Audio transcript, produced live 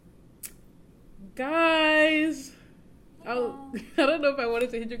Guys, Hello. I don't know if I wanted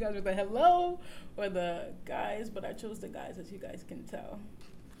to hit you guys with a hello or the guys, but I chose the guys, as you guys can tell.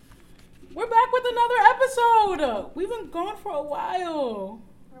 We're back with another episode. We've been gone for a while.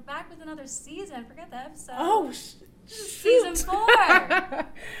 We're back with another season. Forget the episode. Oh, Season 4.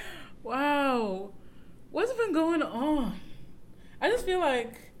 Wow. What's been going on? I just feel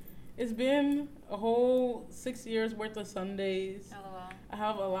like it's been a whole 6 years worth of Sundays. LOL. I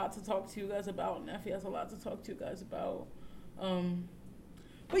have a lot to talk to you guys about. Neffy has a lot to talk to you guys about.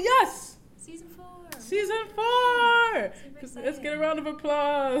 But yes, Season 4. season 4. Super Let's exciting. get a round of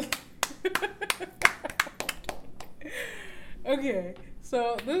applause. Okay,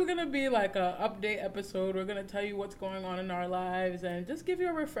 so this is gonna be like a update episode. We're gonna tell you what's going on in our lives and just give you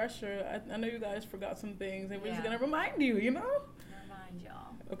a refresher. I know you guys forgot some things, and we're just Yeah. gonna remind you. You know? Remind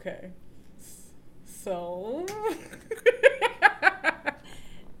y'all. Okay. So.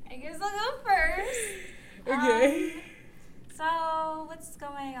 I guess I'll go first. Okay. So, what's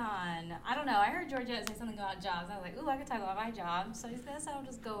going on? I don't know. I heard Georgia say something about jobs. I was like, ooh, I could talk about my job. So I guess I'll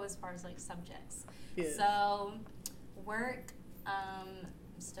just go as far as like subjects. Yeah. So, work. I'm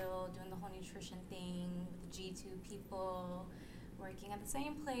still doing the whole nutrition thing with the G2 people, working at the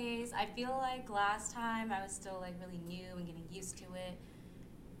same place. I feel like last time I was still like really new and getting used to it.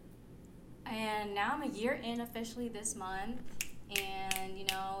 And now I'm a year in officially this month. And, you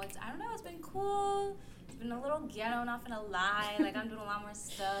know, I don't know, it's been cool. It's been a little ghetto, not gonna lie. Like, I'm doing a lot more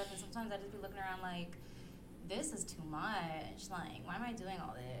stuff. And sometimes I just be looking around like, this is too much. Like, why am I doing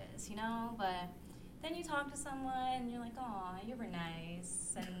all this, you know? But then you talk to someone and you're like, oh, you were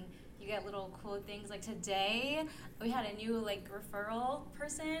nice. And you get little cool things. Like, today, we had a new, like, referral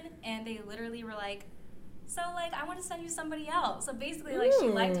person. And they literally were like, so, like, I want to send you somebody else. So, basically, like, she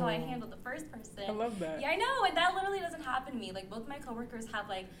liked how I handled the first person. I love that. Yeah, I know, and that literally doesn't happen to me. Like, both my coworkers have,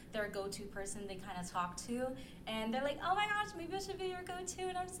 like, their go-to person they kind of talk to, and they're like, oh my gosh, maybe I should be your go-to,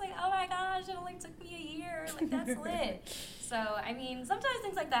 and I'm just like, oh my gosh, it only took me a year. Like, that's lit. So, I mean, sometimes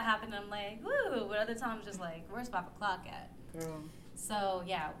things like that happen, and I'm like, woo, but other times just like, where's Papa Clock at? Girl. So,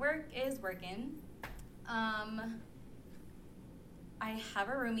 yeah, work is working. I have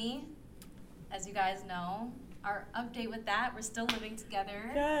a roomie. As you guys know, our update with that, we're still living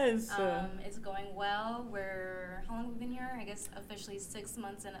together. Yes. It's going well. How long have we been here? I guess officially 6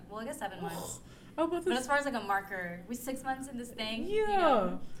 months in, well, I guess 7 months. Oh, but But as far as like a marker, we're 6 months in this thing. yeah, You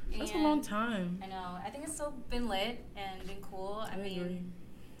know? that's a And long time. I know. I think it's still been lit and been cool. I mean, agree.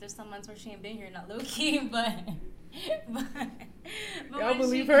 there's some months where she ain't been here, not low key, but Y'all when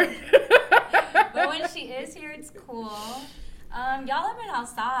believe she- her? But when she is here, it's cool. Y'all have been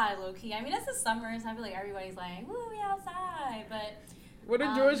outside, low key. I mean, it's the summer, so I feel like everybody's like, "Woo, we outside!" But What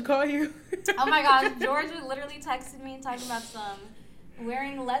did George call you? oh my gosh, George literally texted me talking about some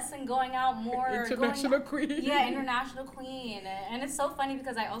wearing less and going out more. International queen. Yeah, international queen, and it's so funny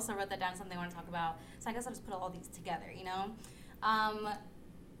because I also wrote that down. Something I want to talk about. So I guess I'll just put all these together, you know.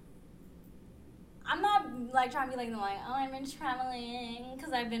 I'm not like trying to be like, oh, I've been traveling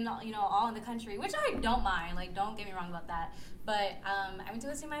because I've been, you know, all in the country, which I don't mind. Like, don't get me wrong about that. But I went to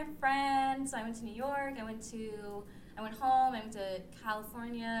go see my friends. So I went to New York. I went home. I went to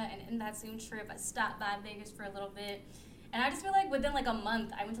California, and in that same trip, I stopped by Vegas for a little bit. And I just feel like within like a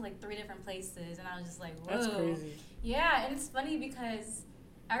month, I went to like 3 different places, and I was just like, whoa. That's crazy. Yeah, and it's funny because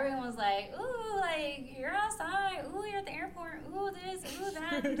everyone was like, ooh, like, you're outside. Ooh, you're at the airport. Ooh, this, ooh,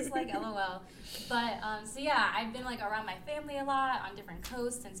 that. I'm just like, LOL. But, so yeah, I've been, like, around my family a lot on different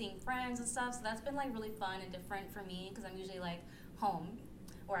coasts and seeing friends and stuff. So that's been, like, really fun and different for me because I'm usually, like, home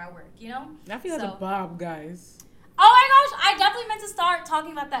or at work, you know? Neffy has a bob, guys. Oh, my gosh. I definitely meant to start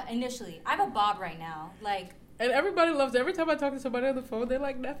talking about that initially. I have a bob right now. Like. And everybody loves it. Every time I talk to somebody on the phone, they're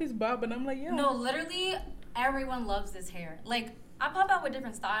like, Neffy's bob. And I'm like, yeah. No, literally, everyone loves this hair. Like, I pop out with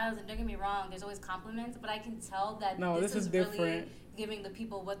different styles, and don't get me wrong, there's always compliments, but I can tell that this is really different. giving the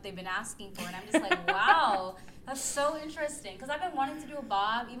people what they've been asking for, and I'm just like, wow, that's so interesting, because I've been wanting to do a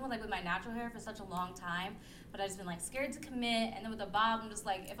bob, even like with my natural hair for such a long time, but I've just been like scared to commit, and then with a bob, I'm just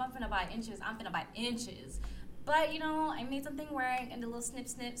like, if I'm finna buy inches, I'm finna buy inches. But, you know, I made something where I did a little snip,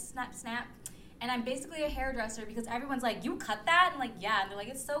 snip, snap, snap. And I'm basically a hairdresser because everyone's like, you cut that? And like, yeah. And they're like,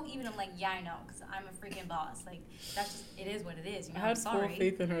 it's so even. I'm like, yeah, I know, because I'm a freaking boss. Like, that's just, it is what it is. You know, I had I'm sorry. full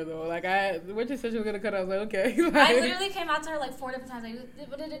faith in her, though. Like, when she said she was going to cut, I was like, okay. I literally came out to her like 4 different times,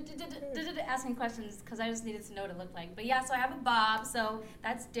 like, asking questions because I just needed to know what it looked like. But yeah, so I have a bob, so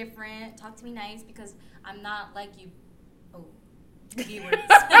that's different. Talk to me nice because I'm not like you. Oh, keywords.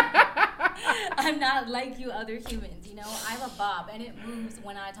 I'm not like you other humans, you know? I have a bob, and it moves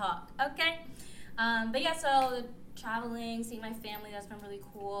when I talk, okay? But yeah, so traveling, seeing my family, that's been really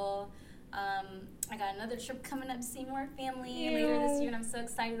cool. I got another trip coming up to see more family later this year, and I'm so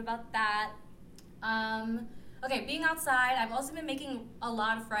excited about that. Okay, being outside, I've also been making a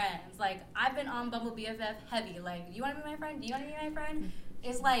lot of friends. Like, I've been on Bumble BFF heavy. Like, you want to be my friend? Do you want to be my friend?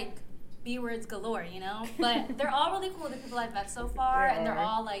 It's like B-words galore, you know? But they're all really cool, the people I've met so far, and they're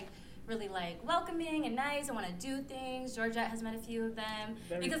all, like, really, like, welcoming and nice and want to do things. Georgette has met a few of them.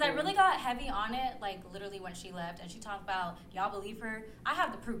 Because I really got heavy on it, like, literally when she left, and she talked about, y'all believe her? I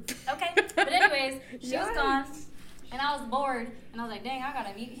have the proof, okay? But anyways, she was gone, and I was bored, and I was like, dang, I got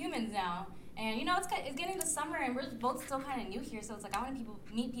to meet humans now. And, you know, it's getting to summer, and we're both still kind of new here, so it's like I want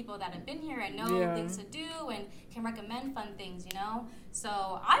to meet people that have been here and know things to do and can recommend fun things, you know?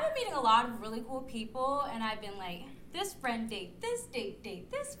 So I've been meeting a lot of really cool people, and I've been like, this friend date, this date,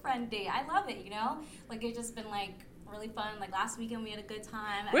 this friend date. I love it, you know? Like, it's just been, like, really fun. Like, last weekend we had a good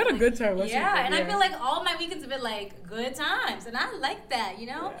time. We had a good time. I feel like all my weekends have been, like, good times, and I like that, you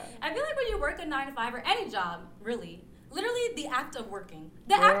know? I feel like when you work a 9 to 5 or any job, really, literally the act of working,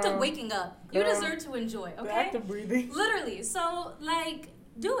 the act of waking up, you deserve to enjoy, okay? The act of breathing. Literally. So, like,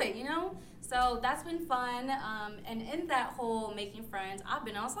 do it, you know? So that's been fun. And in that whole making friends, I've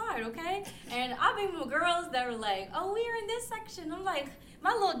been outside, okay? And I've been with girls that were like, oh, we're in this section. I'm like,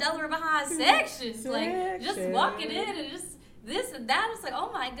 my little Delaware behind sections. Like, just walking in and just this and that. It's like,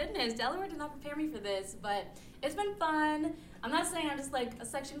 oh my goodness, Delaware did not prepare me for this. But it's been fun. I'm not saying I'm just like a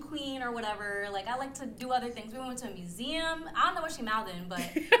section queen or whatever. Like, I like to do other things. We went to a museum. I don't know what she mouthed in, but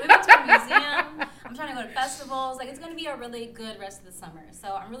we went to a museum. I'm trying to go to festivals. Like, it's going to be a really good rest of the summer.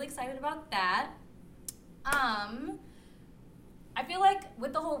 So I'm really excited about that. I feel like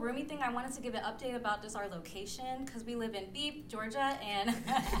with the whole roomie thing, I wanted to give an update about just our location because we live in Beep, Georgia, and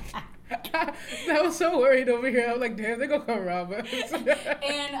I was so worried over here. I was like, damn, they're going to come rob us. And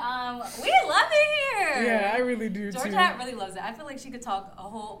we love it here. Yeah, I really do, Georgia really loves it. I feel like she could talk a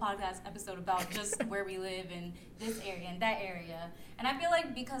whole podcast episode about just where we live in this area and that area. And I feel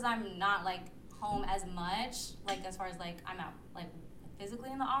like because I'm not, like, home as much, like, as far as, like, I'm out, like,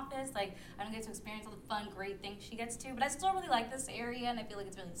 physically in the office, like, I don't get to experience all the fun, great things she gets to, but I still really like this area, and I feel like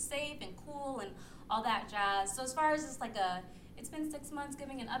it's really safe and cool and all that jazz. So as far as just like it's been 6 months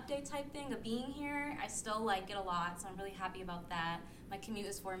giving an update type thing of being here, I still like it a lot, so I'm really happy about that. My commute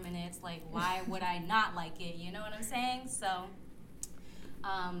is 4 minutes, like, why would I not like it, you know what I'm saying? So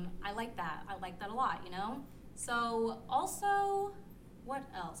I like that a lot, you know? So also, what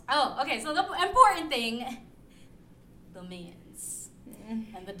else? Oh, okay, so the important thing, the men's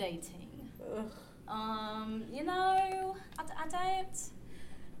and the dating. You know, I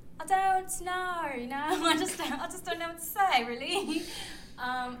don't know, you know, I just don't know what to say, really.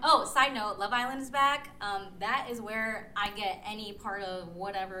 Side note, Love Island is back. That is where I get any part of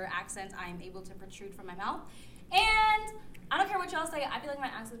whatever accent I'm able to protrude from my mouth. And I don't care what y'all say, I feel like my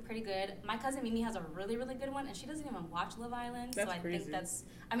accent is pretty good. My cousin Mimi has a really, really good one, and she doesn't even watch Love Island. That's so I crazy. think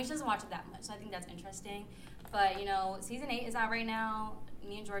she doesn't watch it that much, so I think that's interesting. But, you know, season 8 is out right now.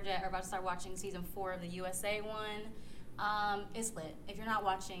 Me and Georgia are about to start watching season 4 of the USA one. It's lit. If you're not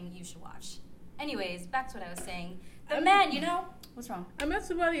watching, you should watch. Anyways, back to what I was saying. The men, you know, what's wrong? I met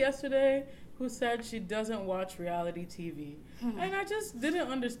somebody yesterday who said she doesn't watch reality TV. And I just didn't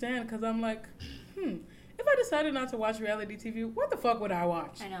understand because I'm like, if I decided not to watch reality TV, what the fuck would I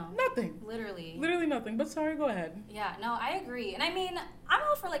watch? I know. Nothing. Literally nothing. But sorry, go ahead. Yeah, no, I agree. And I mean, I'm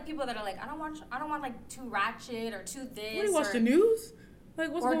all for like people that are like, I don't want like too ratchet or too this. What do you watch the news?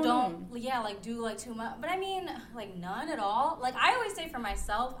 Like, what's going on? Yeah, like do like too much. But I mean, like none at all. Like I always say for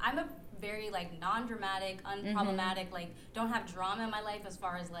myself, I'm a very like non-dramatic, unproblematic, like don't have drama in my life as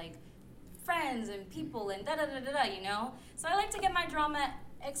far as like friends and people and da-da-da-da-da, you know? So I like to get my drama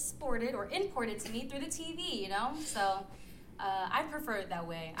exported or imported to me through the TV, you know? So I prefer it that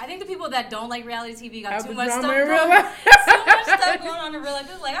way. I think the people that don't like reality TV got too much stuff going on in real life.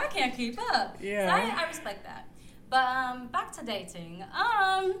 It's like, I can't keep up. Yeah. So I respect that. But back to dating.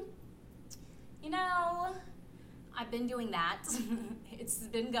 You know, I've been doing that. It's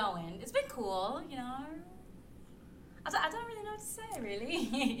been going. It's been cool, you know? I don't really know what to say, really.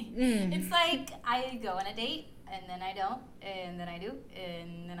 It's like I go on a date, and then I don't, and then I do,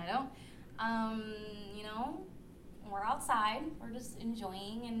 and then I don't. You know, we're outside. We're just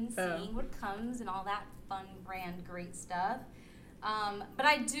enjoying and seeing what comes and all that fun, grand, great stuff. But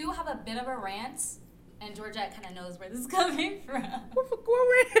I do have a bit of a rant, and Georgette kind of knows where this is coming from.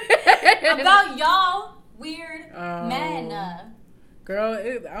 About y'all weird men. Girl,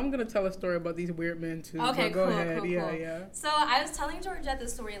 I'm going to tell a story about these weird men, too. Okay, go cool, ahead. Cool. Yeah. So I was telling Georgette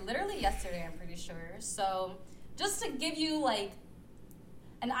this story literally yesterday, I'm pretty sure. So just to give you, like,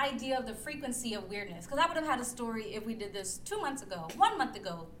 an idea of the frequency of weirdness. Because I would have had a story if we did this 2 months ago, 1 month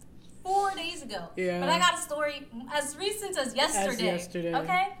ago, 4 days ago. Yeah. But I got a story as recent as yesterday.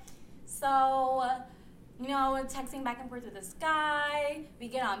 Okay? So, you know, texting back and forth with this guy. We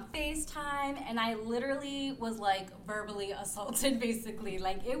get on FaceTime, and I literally was, like, verbally assaulted, basically.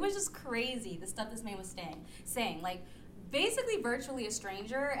 Like, it was just crazy, the stuff this man was saying. Like, basically virtually a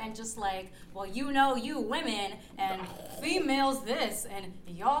stranger, and just like, well, you know, you women, and females this, and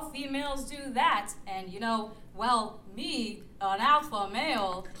y'all females do that, and, you know, well, me, an alpha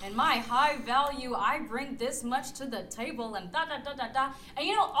male, and my high value, I bring this much to the table, and da-da-da-da-da. And,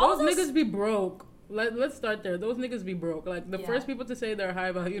 you know, all those this... niggas be broke. Let's start there. Those niggas be broke. Like, the first people to say they're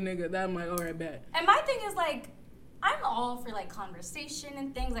high value nigga, that I'm like, all right, bet. And my thing is, like, I'm all for, like, conversation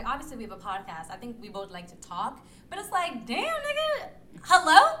and things. Like, obviously, we have a podcast. I think we both like to talk. But it's like, damn, nigga,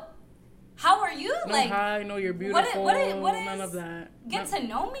 hello? How are you? No, like, hi, no, you're beautiful. What is none of that. Get to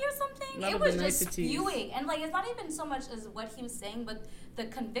know me or something? None It of was the just niceties. spewing. And, like, it's not even so much as what he was saying, but the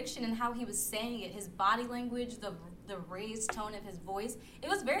conviction and how he was saying it, his body language, the raised tone of his voice. It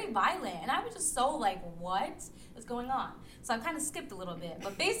was very violent. And I was just so, like, what is going on? So I kind of skipped a little bit.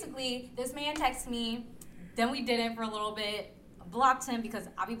 But basically, this man texted me. Then we didn't for a little bit. I blocked him because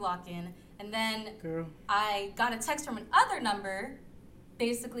I be blocking. And then I got a text from another number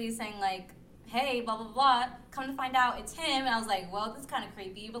basically saying, like, hey, blah, blah, blah. Come to find out it's him. And I was like, well, this is kind of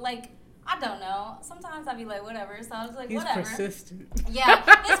creepy. But, like, I don't know. Sometimes I'd be like, whatever. So I was like, whatever. He's persistent. Yeah,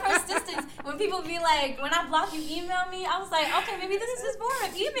 it's persistence. When people be like, when I block you, email me, I was like, okay, maybe this is his form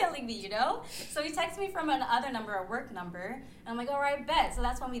of emailing me, you know? So he texted me from another number, a work number. And I'm like, all right, bet. So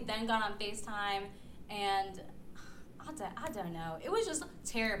that's when we then got on FaceTime. And I don't know. It was just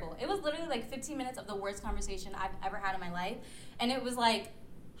terrible. It was literally like 15 minutes of the worst conversation I've ever had in my life. And it was like,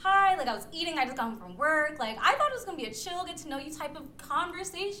 hi, like I was eating, I just got home from work. Like I thought it was going to be a chill, get to know you type of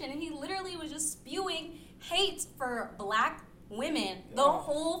conversation. And he literally was just spewing hate for black women the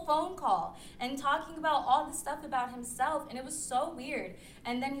whole phone call and talking about all this stuff about himself, and it was so weird.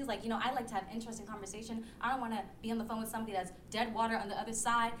 And then he's like, you know, I like to have interesting conversation. I don't want to be on the phone with somebody that's dead water on the other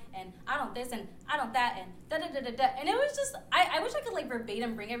side, and I don't this and I don't that, and da-da-da-da-da. And it was just, I wish I could like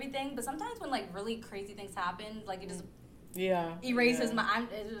verbatim bring everything, but sometimes when like really crazy things happen, like it just erases my,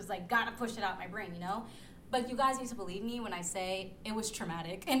 it was like gotta push it out my brain, you know? But you guys need to believe me when I say it was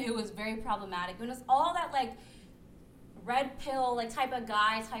traumatic and it was very problematic. And it's all that like red pill like type of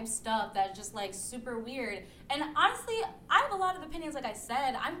guy type stuff that's just like super weird. And honestly, I have a lot of opinions. Like I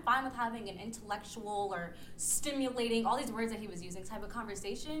said, I'm fine with having an intellectual or stimulating, all these words that he was using, type of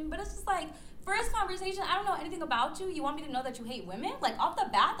conversation. But it's just like, first conversation, I don't know anything about you. You want me to know that you hate women? Like off the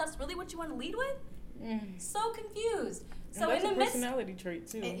bat, that's really what you want to lead with? So confused. So and that's in the a personality trait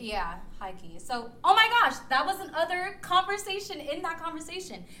too. Yeah, high key. So, oh my gosh, that was another conversation in that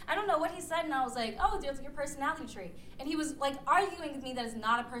conversation. I don't know what he said, and I was like, oh, that's your personality trait. And he was like arguing with me that it's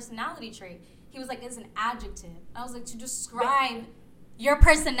not a personality trait. He was like, it's an adjective. I was like, to describe your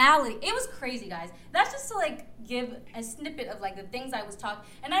personality. It was crazy, guys. That's just to like give a snippet of like the things I was talking.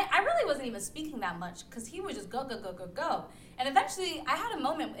 And I really wasn't even speaking that much because he would just go. And eventually I had a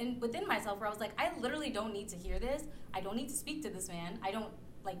moment within myself where I was like, I literally don't need to hear this. I don't need to speak to this man. I don't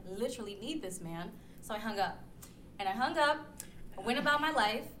like literally need this man. So I hung up. And I hung up. I went about my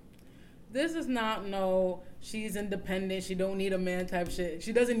life. This is not she's independent, she don't need a man type shit.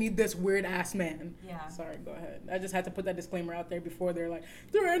 She doesn't need this weird ass man. Yeah. Sorry, go ahead. I just had to put that disclaimer out there before they're like,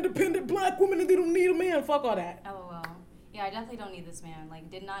 they're independent black women and they don't need a man. Fuck all that. LOL. Yeah, I definitely don't need this man. Like,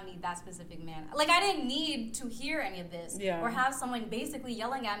 did not need that specific man. Like, I didn't need to hear any of this. Yeah. Or have someone basically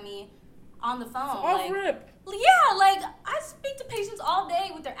yelling at me on the phone. Off rip. Yeah, like, I speak to patients all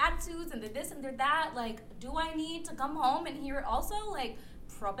day with their attitudes and their this and their that. Like, do I need to come home and hear it also? Like,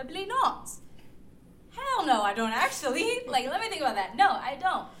 probably not. Hell no, I don't actually. Like, let me think about that. No, I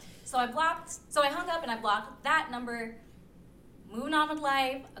don't. So I hung up and I blocked that number. Moving on with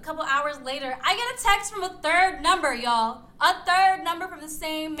life. A couple hours later, I get a text from a third number, y'all. A third number from the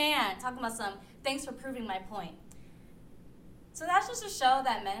same man. Talking about thanks for proving my point. So that's just to show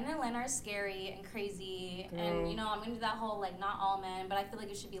that men in Atlanta are scary and crazy. Girl. And, you know, I'm into that whole, like, not all men. But I feel like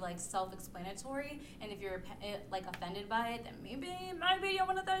it should be, like, self-explanatory. And if you're, like, offended by it, then maybe you're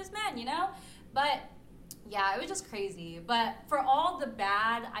one of those men, you know? But yeah, it was just crazy. But for all the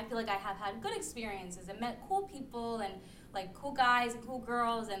bad, I feel like I have had good experiences and met cool people and like cool guys and cool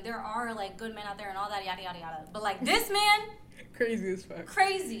girls, and there are like good men out there and all that, yada yada yada. But like this man, crazy as fuck.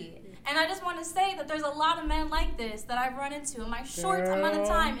 Crazy. And I just want to say that there's a lot of men like this that I've run into in my short amount of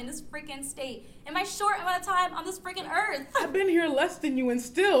time in this freaking state, in my short amount of time on this freaking earth. I've been here less than you and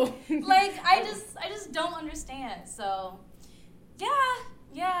still. Like I just don't understand. So yeah.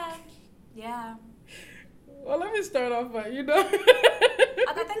 Well, let me start off by, you know.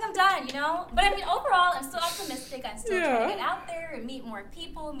 I think I'm done. you know? But I mean, overall, I'm still optimistic. I'm still trying to Yeah. get out there and meet more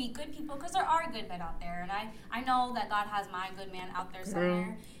people, meet good people, because there are good men out there. And I know that God has my good man out there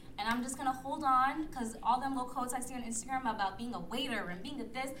somewhere. And I'm just going to hold on, because all them little quotes I see on Instagram about being a waiter and being a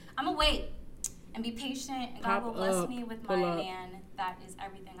this, I'm going to wait and be patient. And God will bless me with my man that is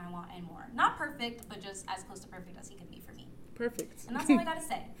everything I want and more. Not perfect, but just as close to perfect as he can be for me. Perfect. And that's all I got to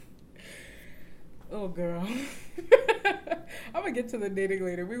say. Oh, girl. I'm going to get to the dating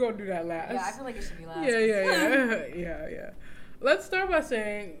later. We're going to do that last. Yeah, I feel like it should be last. Yeah. Let's start by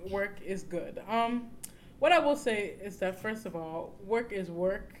saying work is good. What I will say is that, first of all, work is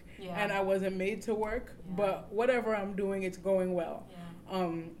work. Yeah. And I wasn't made to work. Yeah. But whatever I'm doing, it's going well. Yeah.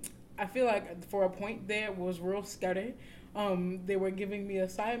 I feel like for a point there, it was real scary. They were giving me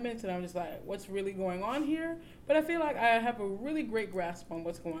assignments, and I'm just like, what's really going on here? But I feel like I have a really great grasp on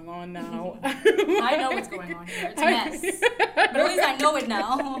what's going on now. I know what's going on here. It's a mess. But at least I know it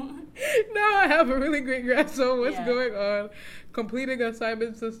now. Now I have a really great grasp on what's Yeah. going on. Completing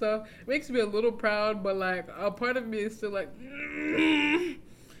assignments and stuff makes me a little proud, but like a part of me is still like,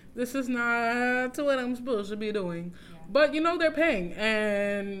 this is not what I'm supposed to be doing. Yeah. But you know, they're paying,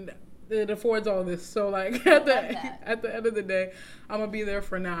 and it affords all this. So like at the end of the day, I'm gonna be there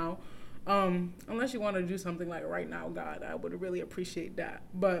for now. Unless you want to do something like right now, God, I would really appreciate that.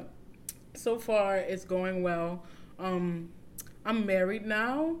 But so far, it's going well. I'm married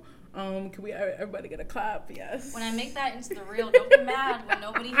now. Can we everybody get a clap? Yes. When I make that into the reel, don't get mad when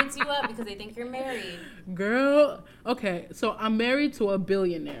nobody hits you up because they think you're married. Girl, okay, so I'm married to a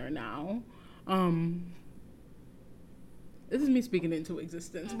billionaire now. This is me speaking into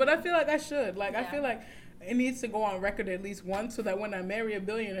existence, but I feel like I should. Like, I feel like it needs to go on record at least once so that when I marry a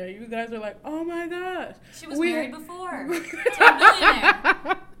billionaire, you guys are like, oh my gosh. She was married before to a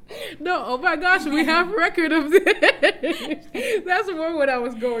billionaire. No, oh my gosh, we have record of this. That's more what I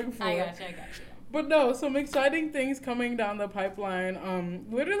was going for. I got you. But no, some exciting things coming down the pipeline.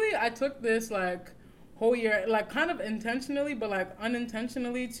 Literally, I took this like whole year, like kind of intentionally, but like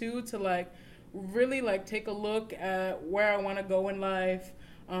unintentionally too, to like really like take a look at where I want to go in life.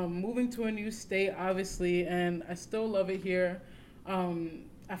 Moving to a new state, obviously, and I still love it here.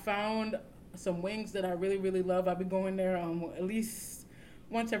 I found some wings that I really, really love. I've been going there at least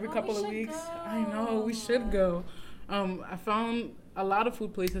once every couple of weeks. Go. I know, we should go. I found a lot of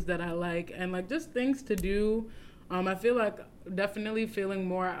food places that I like and like just things to do. I feel like definitely feeling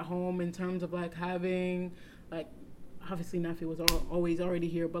more at home in terms of like having like, obviously Nafi was always already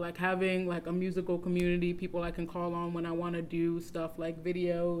here, but like having like a musical community, people I can call on when I want to do stuff like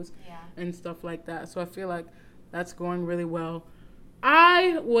videos and stuff like that. So I feel like that's going really well.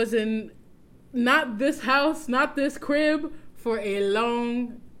 I was in not this house, not this crib for a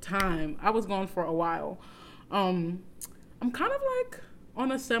long time. I was gone for a while. I'm kind of like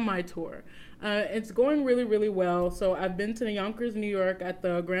on a semi-tour. It's going really, really well. So I've been to Yonkers, New York at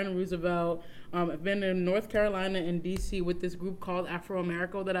the Grand Roosevelt. I've been in North Carolina and DC with this group called Afro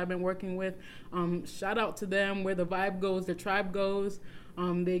America that I've been working with. Shout out to them. Where the vibe goes, the tribe goes.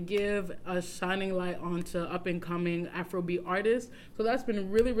 They give a shining light onto up-and-coming Afrobeat artists. So that's been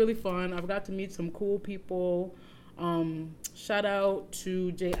really, really fun. I've got to meet some cool people. Shout out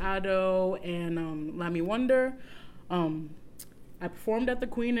to Jay Addo and Lamy Wonder. I performed at the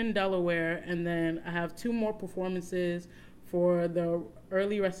Queen in Delaware, and then I have 2 more performances for the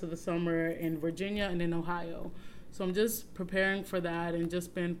early rest of the summer in Virginia and in Ohio. So I'm just preparing for that and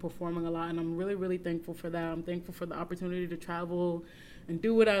just been performing a lot, and I'm really, really thankful for that. I'm thankful for the opportunity to travel and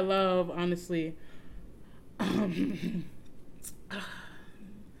do what I love, honestly. The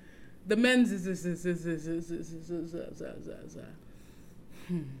men's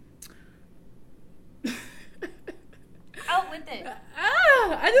Out with it.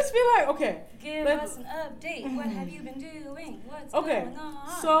 I just feel like, okay. Give us an update. What have you been doing? What's going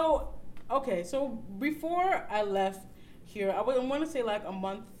on? So before I left here, I want to say like a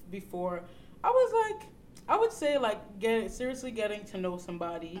month before, I would say like seriously getting to know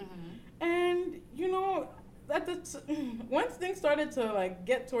somebody. Mm-hmm. And, you know, once things started to like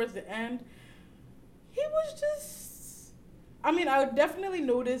get towards the end, he was just, I mean, I definitely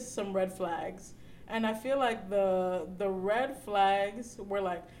noticed some red flags. And I feel like the red flags were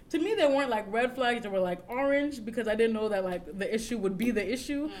like, to me, they weren't like red flags. They were like orange because I didn't know that like the issue would be the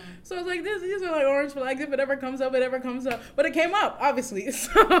issue. Mm. So I was like, these are like orange flags. If it ever comes up, it ever comes up. But it came up, obviously.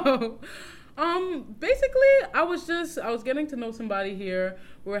 So, basically, I was getting to know somebody here.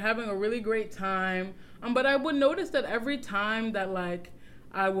 We were having a really great time. But I would notice that every time that like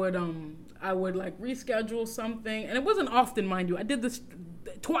I would like reschedule something, and it wasn't often, mind you. I did this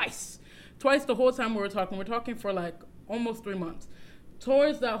twice the whole time we were talking. We're talking for like almost 3 months.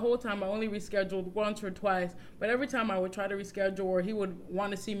 towards that whole time, I only rescheduled once or twice. But every time I would try to reschedule, or he would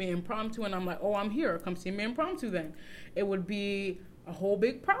want to see me impromptu, and I'm like, oh, I'm here. Come see me impromptu then. It would be a whole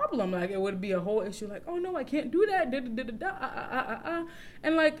big problem. Like, it would be a whole issue. Like, oh, no, I can't do that.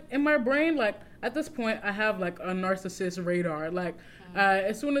 And, like, in my brain, like, at this point, I have, like, a narcissist radar. Like,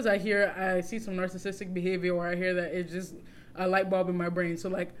 as soon as I see some narcissistic behavior, or I hear that, it's just a light bulb in my brain. So,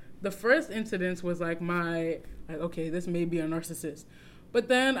 like, the first incident was, like, okay, this may be a narcissist. But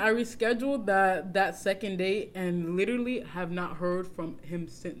then I rescheduled that second date and literally have not heard from him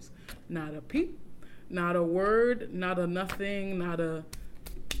since. Not a peep, not a word, not a nothing, not a...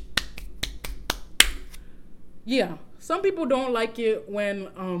 Yeah, some people don't like it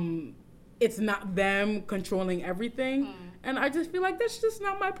when it's not them controlling everything. And I just feel like that's just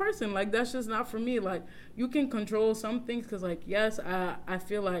not my person. Like, that's just not for me. Like, you can control some things because, like, yes, I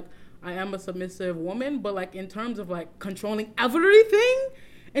feel like I am a submissive woman, but, like, in terms of, like, controlling everything,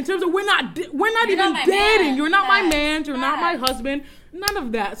 in terms of we're not even dating. You're not my man. You're not my husband. None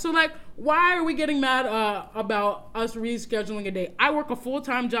of that. So, like, why are we getting mad about us rescheduling a date? I work a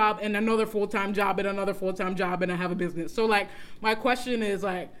full-time job and another full-time job and another full-time job, and I have a business. So, like, my question is,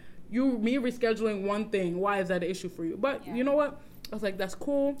 like, me rescheduling one thing, why is that an issue for you? But you know what? I was like, that's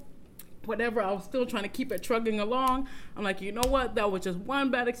cool. Whatever. I was still trying to keep it trugging along. I'm like, you know what? That was just one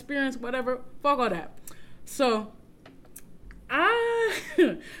bad experience. Whatever. Fuck all that. So I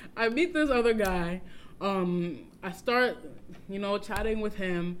meet this other guy. I start, chatting with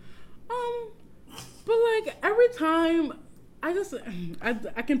him. But like every time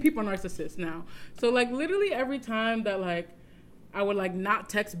I can peep on narcissists now. So like literally every time that like I would like not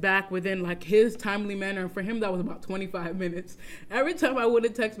text back within like his timely manner, and for him that was about 25 minutes. Every time I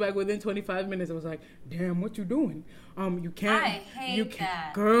wouldn't text back within 25 minutes, I was like, "Damn, what you doing? You can't. I hate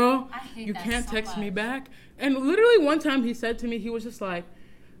that. Girl. I hate you that can't so text much. me back." And literally one time he said to me, he was just like,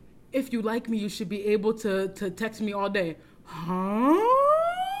 "If you like me, you should be able to text me all day." Huh?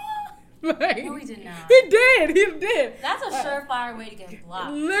 Like, No, he did not. He did. That's a surefire way to get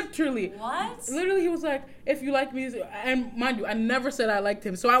blocked. Literally. What? Literally, he was like, if you like me, and mind you, I never said I liked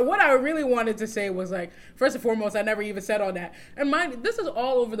him. So what I really wanted to say was like, first and foremost, I never even said all that. And mind you, this is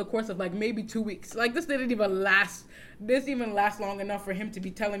all over the course of like maybe 2 weeks. Like this didn't even last. This even last long enough for him to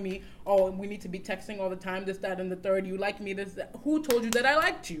be telling me, oh, we need to be texting all the time, this, that, and the third. You like me, this, that. Who told you that I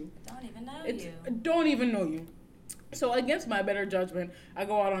liked you? Don't even know you. Don't even know you. So against my better judgment, I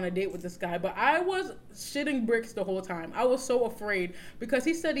go out on a date with this guy, but I was shitting bricks the whole time. I was so afraid because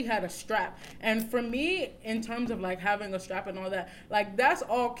he said he had a strap. And for me, in terms of like having a strap and all that, like that's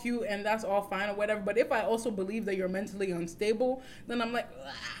all cute and that's all fine or whatever. But if I also believe that you're mentally unstable, then I'm like,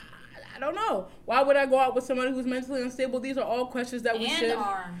 I don't know. Why would I go out with somebody who's mentally unstable? These are all questions that we should...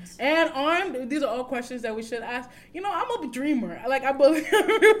 And armed. These are all questions that we should ask. I'm a dreamer. Like, I believe...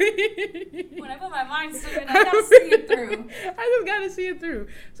 When I put my mind to it, I gotta see it through. I just gotta see it through.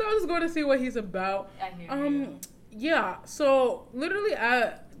 So I was going to see what he's about. I hear you. Yeah. So, literally,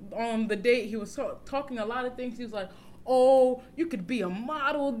 on the date, he was talking a lot of things. He was like, oh, you could be a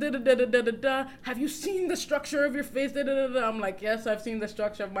model, da-da-da-da-da-da. Have you seen the structure of your face, da-da-da-da? I'm like, yes, I've seen the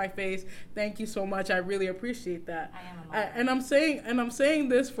structure of my face. Thank you so much. I really appreciate that. I am a model. And I'm saying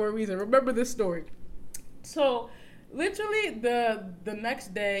this for a reason. Remember this story. So, literally, the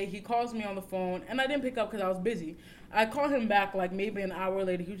next day, he calls me on the phone, and I didn't pick up because I was busy. I called him back, like, maybe an hour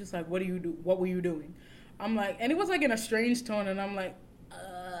later. He was just like, what were you doing? I'm like, and it was, like, in a strange tone, and I'm like,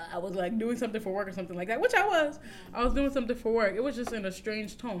 I was like doing something for work or something like that, which I was. I was doing something for work. It was just in a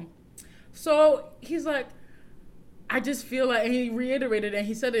strange tone. So he's like, I just feel like, and he reiterated, and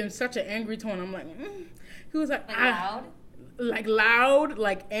he said it in such an angry tone. I'm like, He was like, loud? Like loud,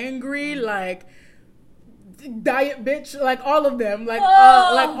 like angry, like diet bitch, like all of them, like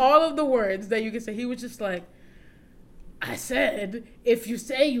all of the words that you can say. He was just like, I said, if you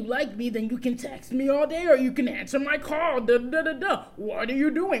say you like me, then you can text me all day or you can answer my call. Da, da, da, da. What are you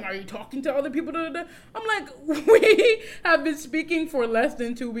doing? Are you talking to other people? Da, da, da. I'm like, we have been speaking for less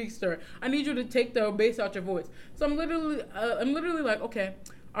than 2 weeks, sir. I need you to take the bass out your voice. So I'm literally like, okay,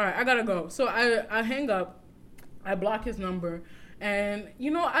 all right, I gotta go. So I hang up. I block his number. And,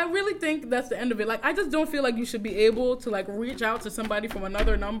 I really think that's the end of it. Like, I just don't feel like you should be able to, like, reach out to somebody from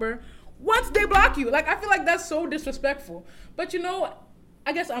another number once they block you. Like, I feel like that's so disrespectful. But,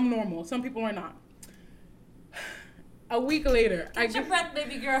 I guess I'm normal. Some people are not. A week later. Catch your breath,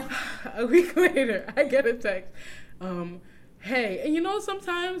 baby girl. A week later, I get a text. Hey, and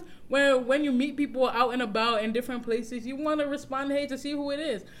sometimes when you meet people out and about in different places, you want to respond, hey, to see who it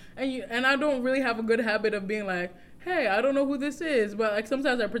is. And I don't really have a good habit of being like, hey, I don't know who this is, but like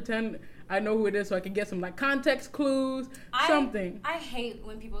sometimes I pretend I know who it is so I can get some like context clues, something. I hate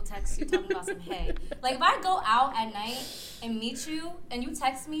when people text you talking about some hey. Like if I go out at night and meet you and you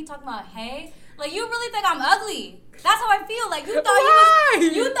text me talking about hey, like you really think I'm ugly. That's how I feel. Like you thought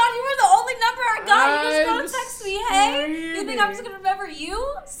you were the only number I got. You just gonna text me hey. You think I'm just gonna remember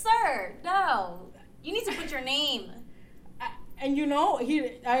you, sir? No. You need to put your name. And you know,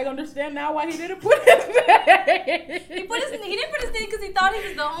 I understand now why he didn't put his name. He didn't put his name because he thought he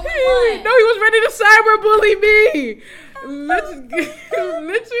was the only one. No, he was ready to cyberbully me.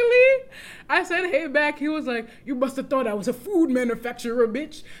 Literally, I said, hey, back. He was like, you must have thought I was a food manufacturer,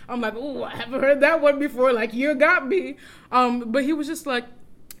 bitch. I'm like, oh, I haven't heard that one before. Like, you got me. But he was just like,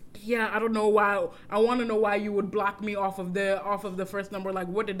 yeah, I don't know why. I want to know why you would block me off of the first number. Like,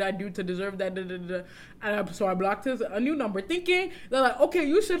 what did I do to deserve that? So I blocked a new number, thinking they're like, okay,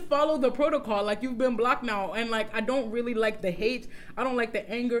 you should follow the protocol. Like, you've been blocked now, and like, I don't really like the hate. I don't like the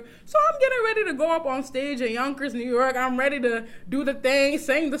anger. So I'm getting ready to go up on stage in Yonkers, New York. I'm ready to do the thing,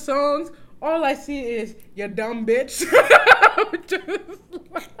 sing the songs. All I see is you dumb bitch.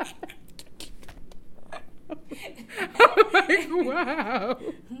 I'm like, wow.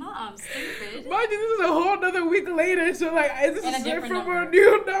 No, I'm stupid. Mind you, this is a whole nother week later, so like this is from a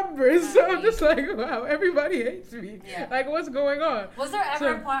new number. So I'm just like, wow, everybody hates me. Yeah. Like, what's going on? Was there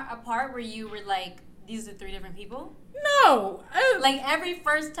ever a part where you were like, these are three different people? No. Like every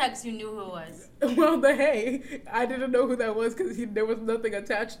first text, you knew who it was. Well, the hey, I didn't know who that was because there was nothing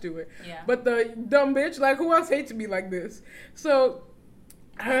attached to it. Yeah. But the dumb bitch, like, who else hates me like this? So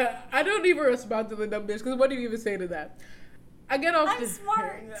I don't even respond to the dumb bitch because what do you even say to that? I get off I'm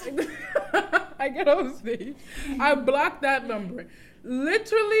smart. I get off stage. I block that number.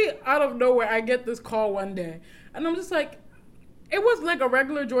 Literally out of nowhere, I get this call one day. And I'm just like, it was like a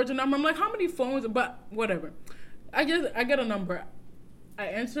regular Georgia number. I'm like, how many phones? But whatever. I get a number. I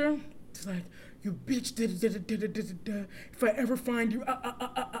answer. It's like, you bitch. If I ever find you,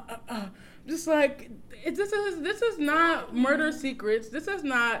 just like, this is not murder secrets. This is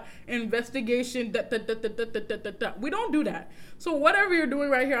not investigation. We don't do that. So whatever you're doing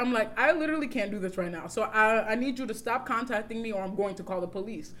right here, I'm like, I literally can't do this right now. So I need you to stop contacting me, or I'm going to call the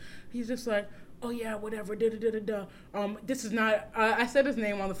police. He's just like, oh yeah, whatever. This is not. I said his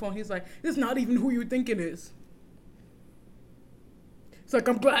name on the phone. He's like, this is not even who you think it is. It's like,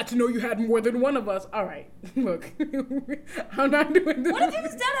 I'm glad to know you had more than one of us. All right, look, I'm not doing this. What if he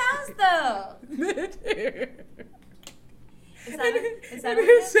was dead ass though? Is that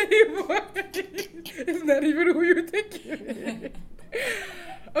the same one? It's not even who you think it is.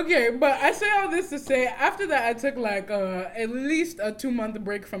 Okay, but I say all this to say, after that, I took like at least a 2-month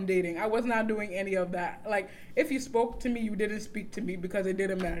break from dating. I was not doing any of that. Like, if you spoke to me, you didn't speak to me because it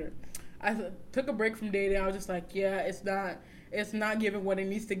didn't matter. I took a break from dating. I was just like, yeah, it's not giving what it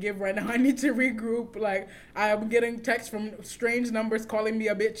needs to give right now. I need to regroup. Like, I'm getting texts from strange numbers calling me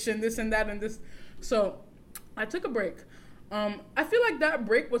a bitch and this and that and this. So I took a break. I feel like that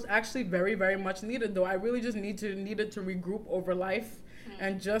break was actually very, very much needed, though. I really just needed to regroup over life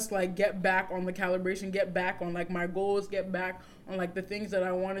and just like get back on the calibration, get back on like my goals, get back on like the things that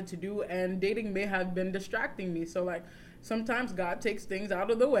I wanted to do. And dating may have been distracting me. So like, sometimes God takes things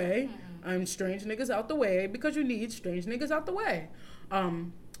out of the way. Strange niggas out the way because you need strange niggas out the way.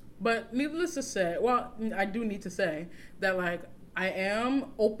 But needless to say, well, I do need to say that like I am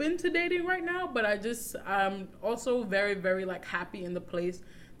open to dating right now, but I'm also very, very like happy in the place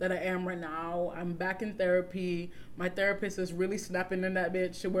that I am right now. I'm back in therapy. My therapist is really snapping in that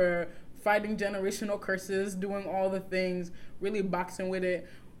bitch. We're fighting generational curses, doing all the things, really boxing with it.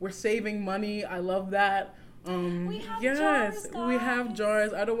 We're saving money. I love that. We have jars, guys. We have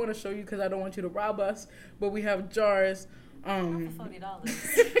jars. I don't want to show you because I don't want you to rob us, but we have jars. For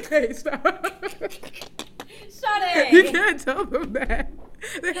 $40. Okay, stop. Shut it. You can't tell them that.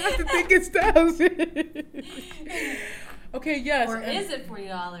 They have to think it's $1,000. Okay, yes. Or is it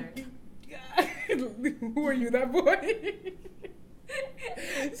 $40? Who are you, that boy?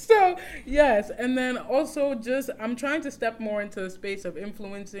 So, yes. And then also I'm trying to step more into the space of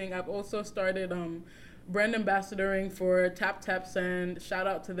influencing. I've also started brand ambassadoring for Tap Tap Send. Shout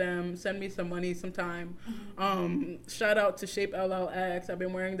out to them. Send me some money sometime. Shout out to Shape LLX. I've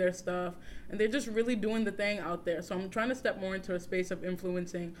been wearing their stuff. And they're just really doing the thing out there. So I'm trying to step more into a space of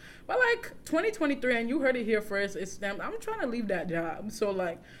influencing. But like 2023, and you heard it here first, it's stamped. I'm trying to leave that job. So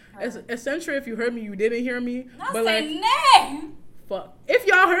like, essentially, if you heard me, you didn't hear me. Not but say like, name. fuck. If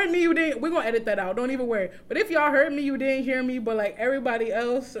y'all heard me, you didn't. We're gonna edit that out. Don't even worry. But if y'all heard me, you didn't hear me. But like everybody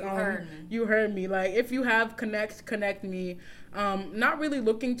else, you heard me. Like if you have connect me. Not really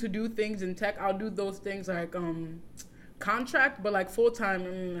looking to do things in tech. I'll do those things like contract, but like full time.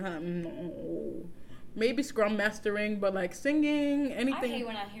 No. Maybe Scrum mastering, but like singing, anything. I hate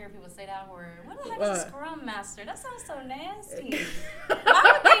when I hear people say that word. What the heck is a Scrum master? That sounds so nasty. Why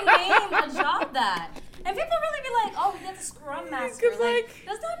would they name a job that? And people really be like, oh, that's a Scrum master. Like,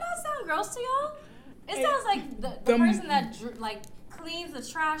 does that not sound gross to y'all? It sounds like the person that cleans the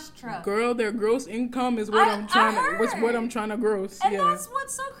trash truck. Girl, their gross income is what I'm trying to gross. And that's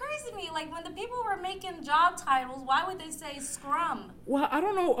what's so crazy to me. Like when the people were making job titles, why would they say Scrum? Well, I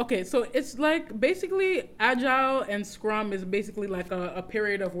don't know. Okay, so it's like basically Agile and Scrum is basically like a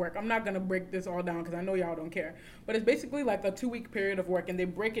period of work. I'm not gonna break this all down because I know y'all don't care. But it's basically like a 2-week period of work, and they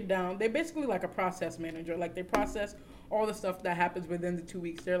break it down. They're basically like a process manager. Like they process all the stuff that happens within the 2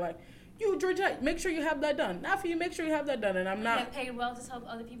 weeks. They're like, you, Georgette, make sure you have that done. Not for you, make sure you have that done. And I'm not... Get paid well to tell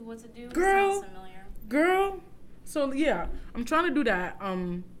other people what to do? Girl. Sounds familiar. Girl. So, yeah, I'm trying to do that.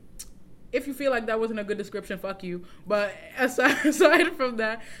 If you feel like that wasn't a good description, fuck you. But aside from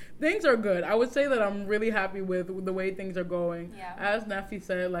that, things are good. I would say that I'm really happy with the way things are going. Yeah. As Nafi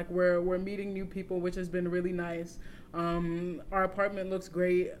said, like we're meeting new people, which has been really nice. Our apartment looks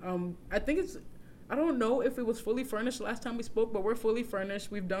great. I think it's... I don't know if it was fully furnished last time we spoke, but we're fully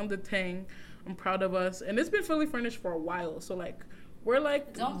furnished. We've done the thing. I'm proud of us. And it's been fully furnished for a while. So, like, we're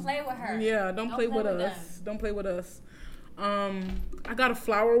like... Don't play with her. Yeah, don't play with us. Don't play with us. I got a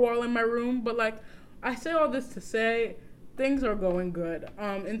flower wall in my room. But, like, I say all this to say things are going good.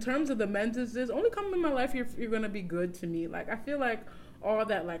 In terms of the menses, only come in my life you're going to be good to me. Like, I feel like... all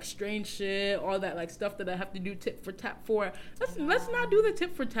that like strange shit, all that like stuff that I have to do tit for tat for. Let's not do the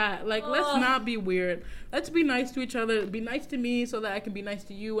tit for tat. Like let's not be weird. Let's be nice to each other. Be nice to me so that I can be nice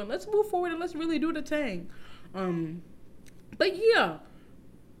to you, and let's move forward and let's really do the thing. But yeah,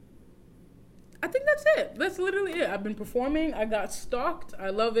 I think that's it. That's literally it. I've been performing. I got stalked.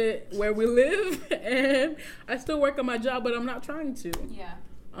 I love it where we live, and I still work on my job, but I'm not trying to. Yeah.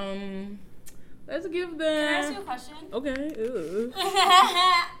 Let's give them... Can I ask you a question? Okay.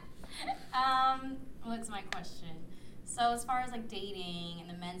 What's my question? So as far as like dating and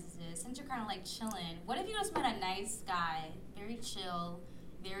the men's, since you're kind of like chilling, what if you just met a nice guy, very chill,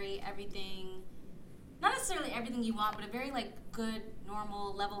 very everything, not necessarily everything you want, but a very like good,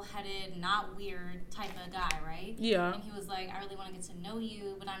 normal, level-headed, not weird type of guy, right? Yeah. And he was like, I really want to get to know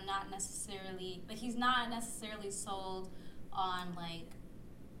you, but I'm not necessarily, like he's not necessarily sold on like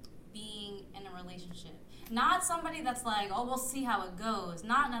being in a relationship. Not somebody that's like, oh, we'll see how it goes.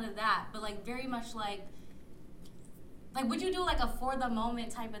 Not none of that. But like very much like would you do like a for the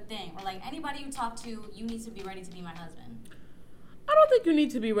moment type of thing? Or like anybody you talk to, you need to be ready to be my husband? I don't think you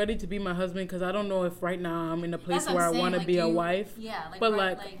need to be ready to be my husband because I don't know if right now I'm in a place where I want to be a wife. Yeah. But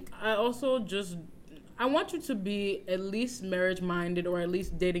I also just... I want you to be at least marriage-minded or at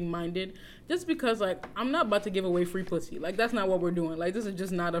least dating-minded just because, like, I'm not about to give away free pussy. Like, that's not what we're doing. Like, this is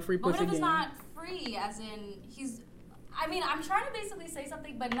just not a free pussy game. But what if it's not free, as in he's... I mean, I'm trying to basically say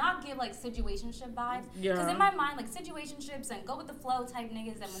something, but not give, like, situationship vibes. Yeah. Because in my mind, like, situationships and go-with-the-flow type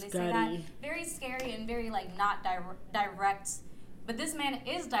niggas, and when they say that, very scary and very, like, not direct. But this man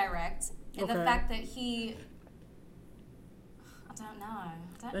is direct. And the fact that he... I don't know.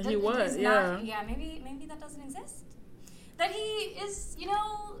 That he was, yeah. Yeah, maybe that doesn't exist. That he is,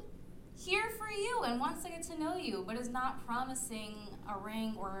 here for you and wants to get to know you, but is not promising a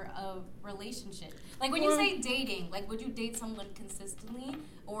ring or a relationship. Like when you say dating, like would you date someone consistently,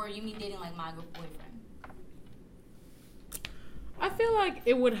 or you mean dating like my boyfriend? I feel like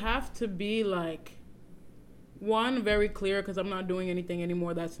it would have to be like, one, very clear because I'm not doing anything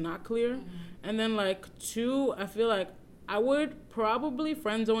anymore that's not clear. Mm-hmm. And then like 2, I feel like I would probably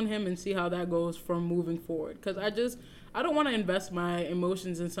friend zone him and see how that goes from moving forward. Because I don't want to invest my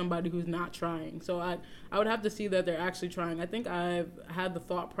emotions in somebody who's not trying. So I would have to see that they're actually trying. I think I've had the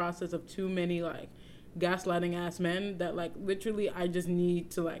thought process of too many, like, gaslighting ass men that, like, literally I just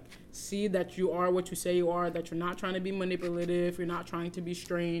need to, like, see that you are what you say you are, that you're not trying to be manipulative, you're not trying to be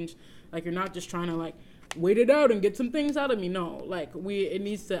strange, like, you're not just trying to, like, wait it out and get some things out of me. No, like it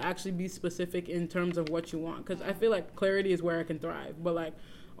needs to actually be specific in terms of what you want, because I feel like clarity is where I can thrive. But like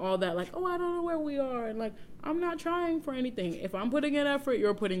all that, like, oh, I don't know where we are, and like I'm not trying for anything. If I'm putting in effort,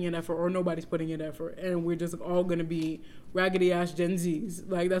 you're putting in effort, or nobody's putting in effort, and we're just all gonna be raggedy ass Gen Zs.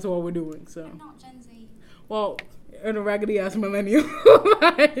 Like that's all we're doing. So I'm not Gen Z. Well, and a raggedy ass millennial.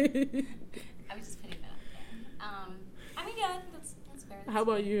 I was just putting that out there. I mean, yeah, that's fair. How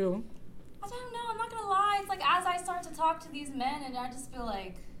about you? I don't know. I'm not gonna lie. It's like as I start to talk to these men, and I just feel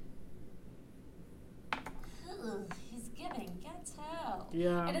like, he's giving, get out.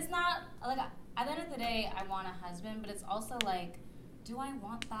 Yeah. And it's not like at the end of the day, I want a husband, but it's also like, do I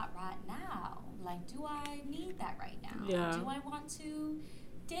want that right now? Like, do I need that right now? Yeah. Do I want to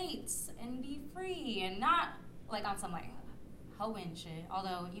date and be free and not like on some like hoeing shit?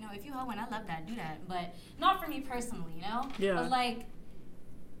 Although, you know, if you hoeing, I love that, do that. But not for me personally, you know? Yeah. But like,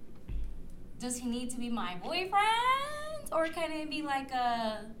 does he need to be my boyfriend? Or can it be like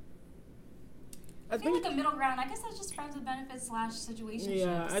I feel like a middle ground. I guess that's just friends with benefits / situationships.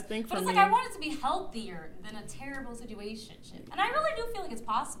 Yeah, I think for But it's me, like I want it to be healthier than a terrible situationship. And I really do feel like it's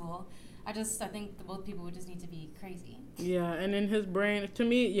possible. I think the both people would just need to be crazy. Yeah, and in his brain, to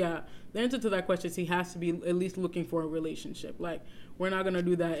me, yeah, the answer to that question is he has to be at least looking for a relationship. Like, we're not going to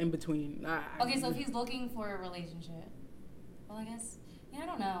do that in between. Okay, so if he's looking for a relationship, well, I guess, I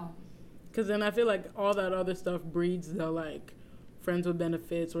don't know. Because then I feel like all that other stuff breeds the, like, friends with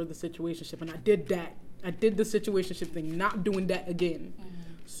benefits or the situationship. And I did that. I did the situationship thing, not doing that again. Mm-hmm.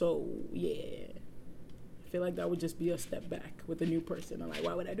 So, yeah. I feel like that would just be a step back with a new person. I'm like,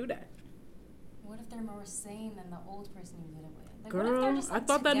 why would I do that? What if they're more sane than the old person you did it with? Like, Girl, what if they're just, like, I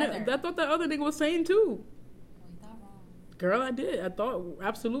thought that other nigga was sane too. Well, you thought wrong. Girl, I did. I thought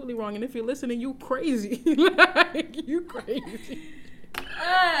absolutely wrong. And if you're listening, you crazy. Like, you crazy.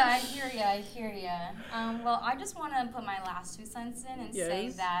 I hear ya. Well, I just want to put my last 2 cents in and say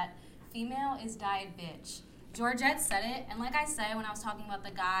that female is diet bitch. Georgette said it, and like I said when I was talking about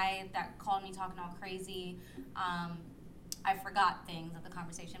the guy that called me talking all crazy, I forgot things of the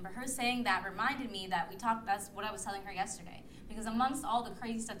conversation, but her saying that reminded me that that's what I was telling her yesterday. Because amongst all the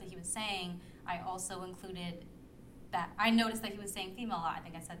crazy stuff that he was saying, I also included that I noticed that he was saying female a lot. I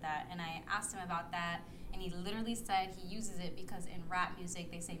think I said that, and I asked him about that, and he literally said he uses it because in rap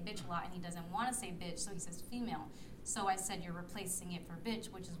music they say bitch a lot, and he doesn't want to say bitch, so he says female. So I said you're replacing it for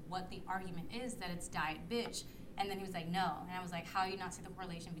bitch, which is what the argument is, that it's diet bitch. And then he was like, no. And I was like, how do you not see the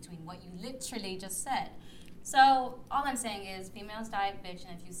correlation between what you literally just said? So all I'm saying is female's diet bitch,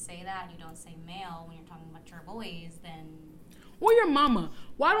 and if you say that and you don't say male when you're talking about your boys, then... Or your mama.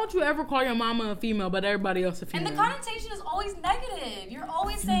 Why don't you ever call your mama a female but everybody else a female? And the connotation is always negative. You're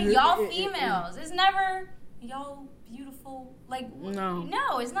always saying y'all females. It's never y'all beautiful. Like,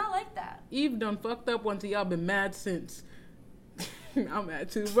 no, it's not like that. Eve done fucked up once, y'all been mad since. I'm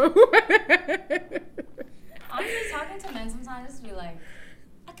mad too, bro. I'm just talking to men sometimes just to be like,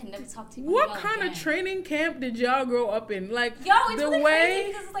 I can never talk to you. What kind of training camp did y'all grow up in? Like, yo, it's really crazy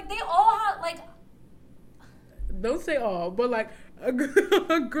because it's like they all have like. Don't say all, but like a good.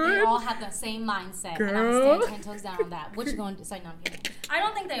 They all have the same mindset. Girl. And I'm staying 10 toes down on that. What you going to say? No, I'm kidding. I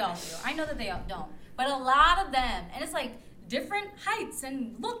don't think they all do. I know that they all don't. But a lot of them, and it's like different heights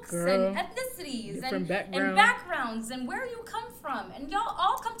and looks and ethnicities and backgrounds and where you come from. And y'all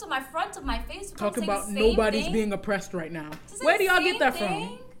all come to my front of my Facebook talking about nobody's being oppressed right now. Where do y'all get that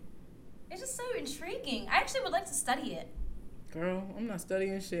from? It's just so intriguing. I actually would like to study it. Girl, I'm not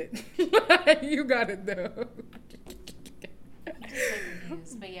studying shit. You got it though.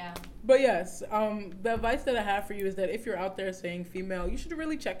 But yeah. But yes, the advice that I have for you is that if you're out there saying female, you should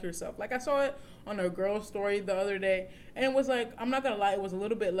really check yourself. Like I saw it on a girl's story the other day, and it was like, I'm not gonna lie, it was a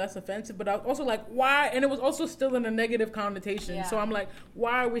little bit less offensive, but I was also like, why? And it was also still in a negative connotation. Yeah. So I'm like,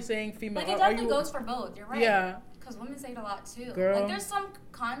 why are we saying female? Like it definitely goes for both. You're right. Yeah. Because women say it a lot too. Girl. Like there's some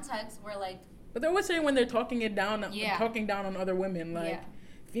context where like. But they're always saying when they're talking down on other women, like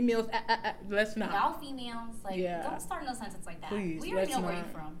females, let's not. Y'all females, like, don't start no sentence like that. Please, we already know where you're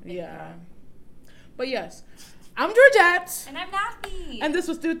from. Yeah. But yes, I'm Georgette. And I'm Nappy. And this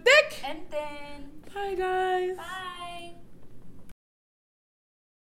was Too Thick and Thin. Bye, guys. Bye.